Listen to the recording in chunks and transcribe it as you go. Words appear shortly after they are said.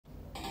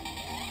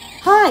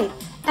Hi,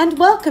 and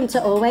welcome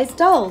to Always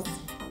Dolls.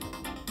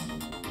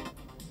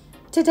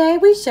 Today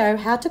we show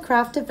how to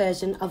craft a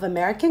version of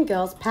American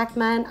Girl's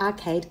Pac-Man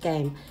arcade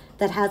game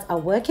that has a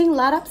working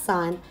light-up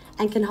sign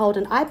and can hold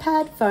an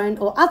iPad, phone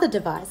or other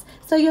device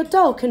so your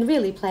doll can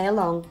really play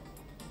along.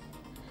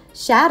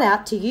 Shout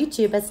out to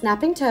YouTuber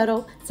Snapping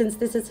Turtle since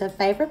this is her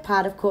favourite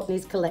part of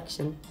Courtney's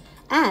collection,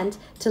 and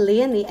to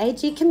Lee and the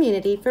AG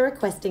community for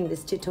requesting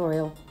this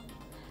tutorial.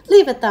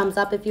 Leave a thumbs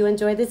up if you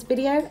enjoy this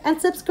video and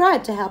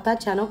subscribe to help our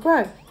channel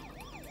grow.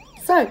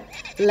 So,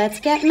 let's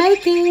get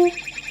making!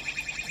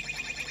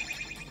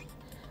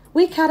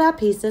 We cut our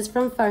pieces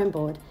from foam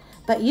board,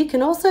 but you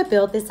can also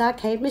build this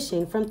arcade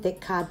machine from thick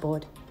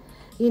cardboard.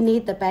 You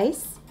need the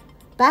base,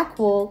 back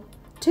wall,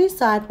 two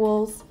side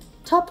walls,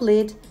 top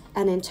lid,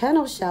 an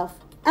internal shelf,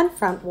 and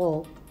front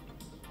wall.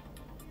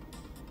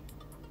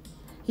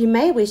 You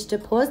may wish to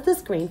pause the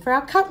screen for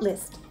our cut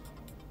list.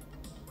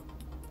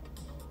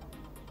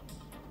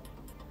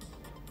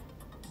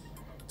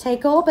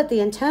 Take all but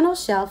the internal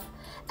shelf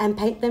and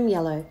paint them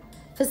yellow.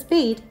 For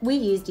speed, we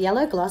used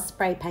yellow gloss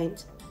spray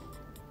paint.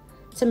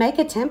 To make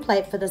a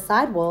template for the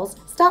side walls,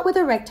 start with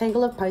a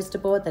rectangle of poster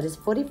board that is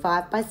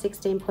 45 by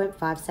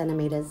 16.5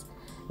 centimeters.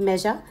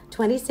 Measure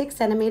 26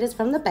 centimeters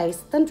from the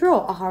base, then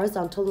draw a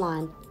horizontal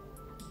line.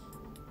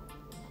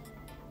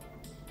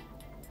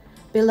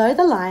 Below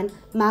the line,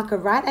 mark a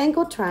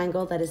right-angled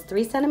triangle that is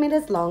 3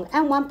 centimeters long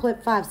and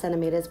 1.5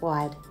 centimeters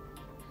wide.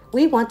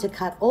 We want to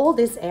cut all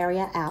this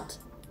area out.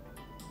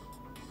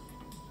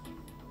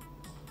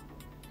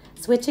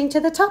 Switching to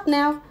the top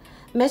now,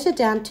 measure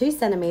down 2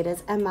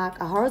 centimeters and mark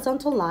a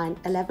horizontal line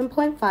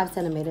 11.5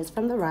 centimeters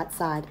from the right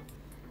side.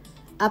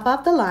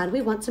 Above the line,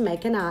 we want to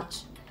make an arch,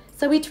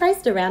 so we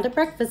traced around a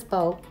breakfast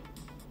bowl.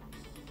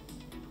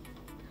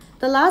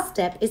 The last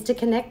step is to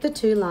connect the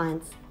two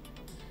lines.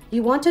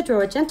 You want to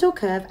draw a gentle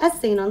curve as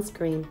seen on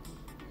screen.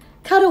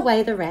 Cut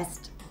away the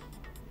rest.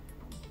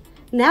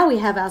 Now we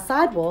have our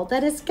side wall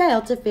that is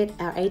scaled to fit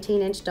our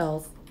 18-inch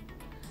dolls.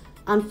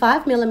 On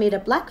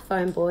 5mm black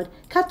foam board,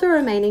 cut the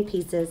remaining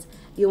pieces.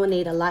 You will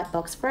need a light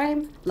box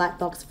frame, light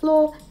box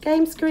floor,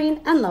 game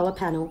screen and lower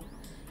panel.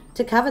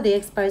 To cover the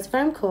exposed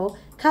foam core,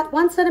 cut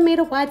 1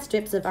 centimeter wide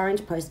strips of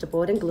orange poster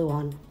board and glue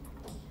on.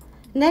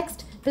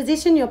 Next,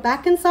 position your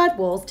back and side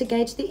walls to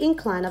gauge the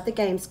incline of the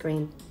game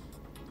screen.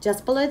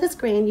 Just below the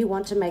screen, you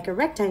want to make a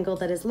rectangle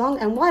that is long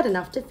and wide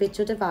enough to fit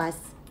your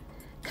device.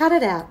 Cut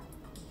it out.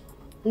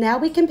 Now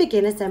we can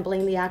begin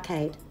assembling the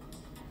arcade.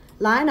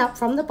 Line up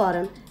from the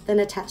bottom, then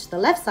attach the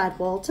left side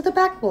wall to the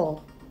back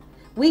wall.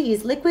 We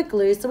used liquid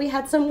glue so we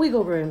had some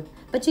wiggle room,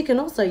 but you can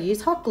also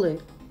use hot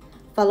glue.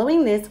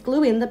 Following this,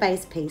 glue in the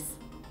base piece.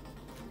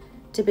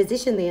 To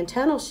position the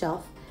internal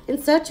shelf,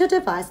 insert your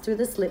device through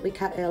the slit we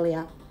cut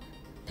earlier.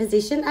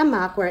 Position and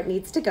mark where it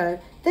needs to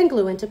go, then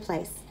glue into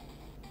place.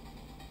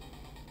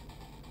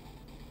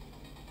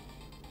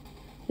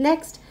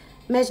 Next,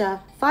 measure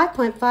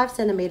 5.5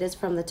 centimeters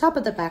from the top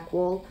of the back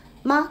wall,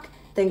 mark,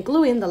 then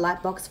glue in the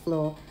light box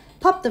floor.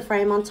 Pop the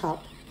frame on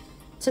top.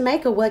 To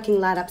make a working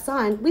light-up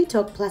sign, we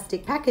took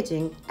plastic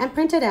packaging and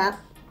printed out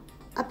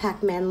a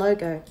Pac-Man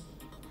logo.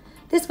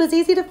 This was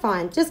easy to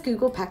find, just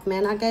Google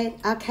Pac-Man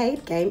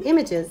arcade game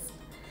images.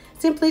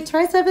 Simply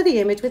trace over the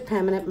image with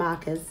permanent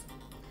markers.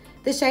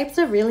 The shapes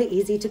are really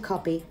easy to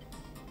copy.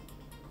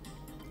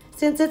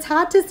 Since it's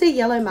hard to see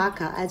yellow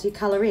marker as you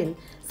colour in,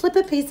 slip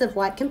a piece of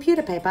white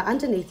computer paper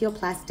underneath your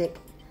plastic.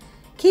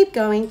 Keep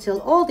going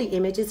till all the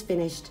image is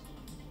finished.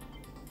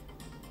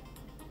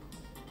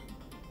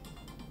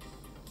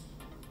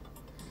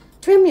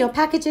 Trim your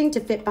packaging to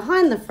fit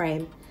behind the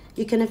frame.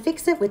 You can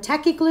affix it with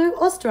tacky glue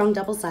or strong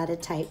double-sided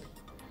tape.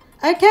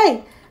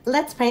 Okay,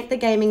 let's paint the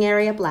gaming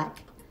area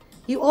black.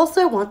 You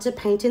also want to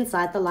paint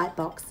inside the light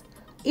box.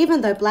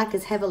 Even though black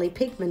is heavily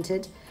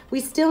pigmented,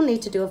 we still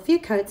need to do a few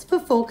coats for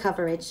full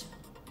coverage.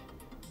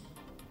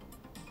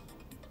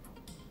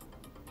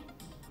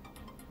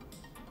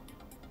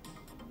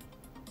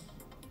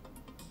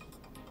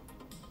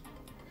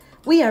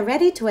 We are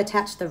ready to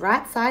attach the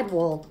right side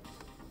wall.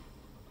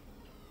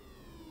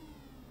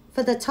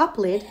 For the top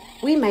lid,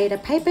 we made a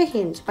paper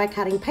hinge by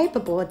cutting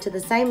paperboard to the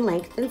same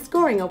length and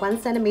scoring a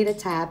 1 centimeter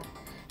tab.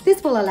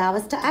 This will allow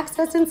us to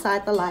access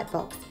inside the light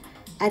box.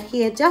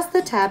 Adhere just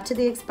the tab to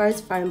the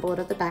exposed foam board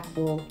of the back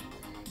wall.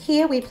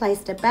 Here we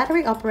placed a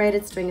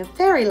battery-operated string of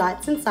fairy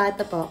lights inside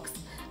the box.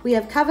 We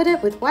have covered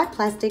it with white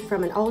plastic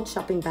from an old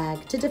shopping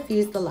bag to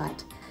diffuse the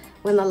light.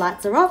 When the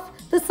lights are off,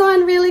 the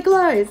sign really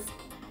glows.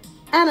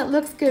 And it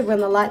looks good when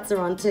the lights are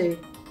on too.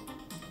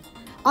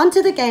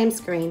 Onto the game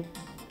screen.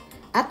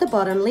 At the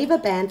bottom, leave a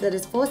band that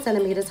is 4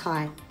 centimeters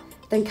high.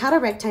 Then cut a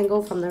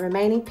rectangle from the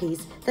remaining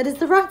piece that is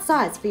the right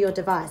size for your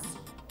device.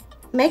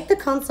 Make the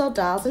console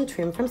dials and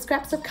trim from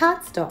scraps of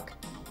cardstock.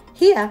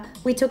 Here,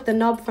 we took the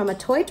knob from a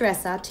toy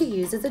dresser to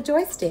use as a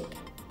joystick.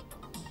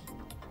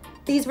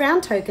 These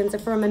round tokens are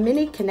from a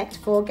mini Connect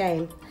 4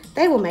 game.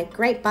 They will make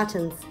great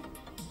buttons.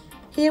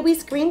 Here we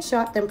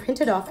screenshot then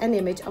printed off an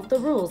image of the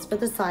rules for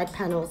the side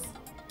panels.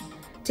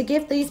 To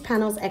give these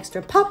panels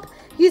extra pop,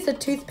 use a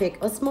toothpick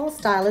or small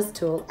stylus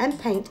tool and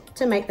paint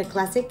to make the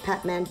classic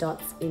PACMAN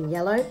dots in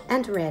yellow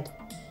and red.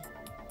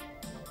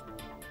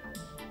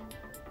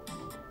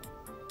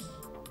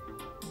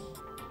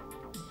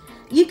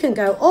 You can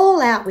go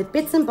all out with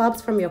bits and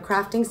bobs from your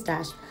crafting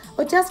stash,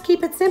 or just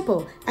keep it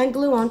simple and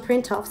glue on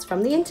print-offs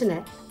from the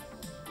internet.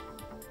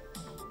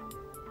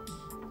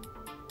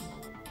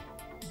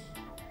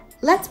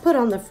 Let's put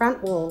on the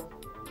front wall,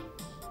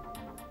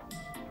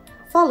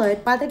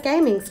 followed by the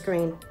gaming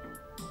screen.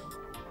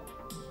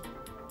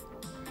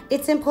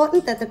 It's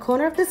important that the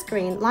corner of the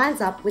screen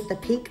lines up with the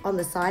peak on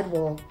the side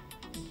wall.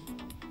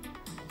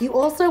 You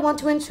also want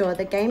to ensure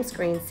the game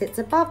screen sits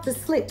above the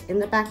slit in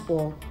the back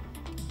wall.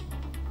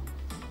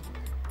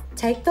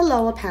 Take the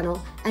lower panel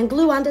and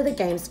glue under the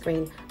game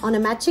screen on a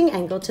matching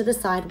angle to the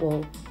side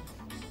wall.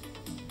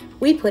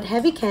 We put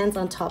heavy cans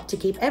on top to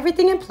keep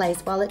everything in place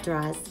while it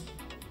dries.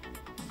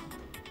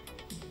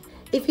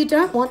 If you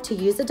don't want to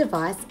use a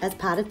device as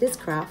part of this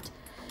craft,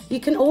 you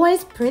can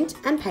always print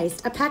and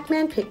paste a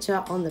PAC-MAN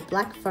picture on the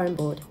black foam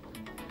board.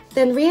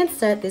 Then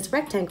reinsert this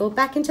rectangle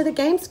back into the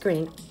game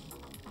screen.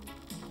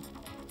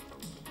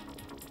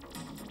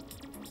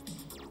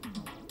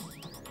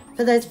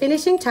 For those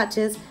finishing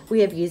touches,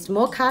 we have used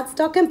more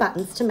cardstock and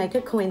buttons to make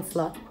a coin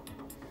slot.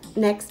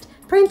 Next,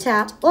 print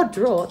out or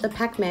draw the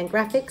PAC-MAN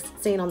graphics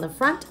seen on the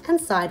front and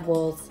side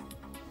walls.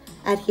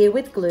 Adhere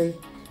with glue.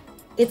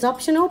 It's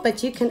optional,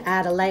 but you can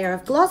add a layer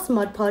of gloss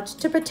Mod Podge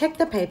to protect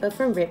the paper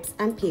from rips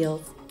and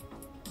peels.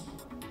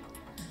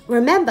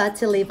 Remember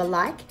to leave a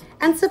like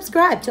and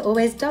subscribe to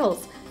Always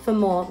Dolls for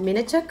more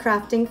miniature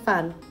crafting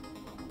fun.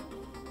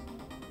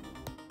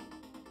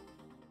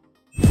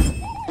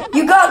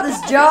 You got this,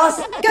 Joss!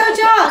 Go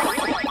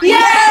Joss!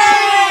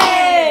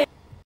 Yay!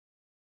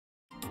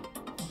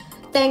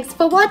 Thanks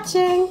for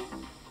watching!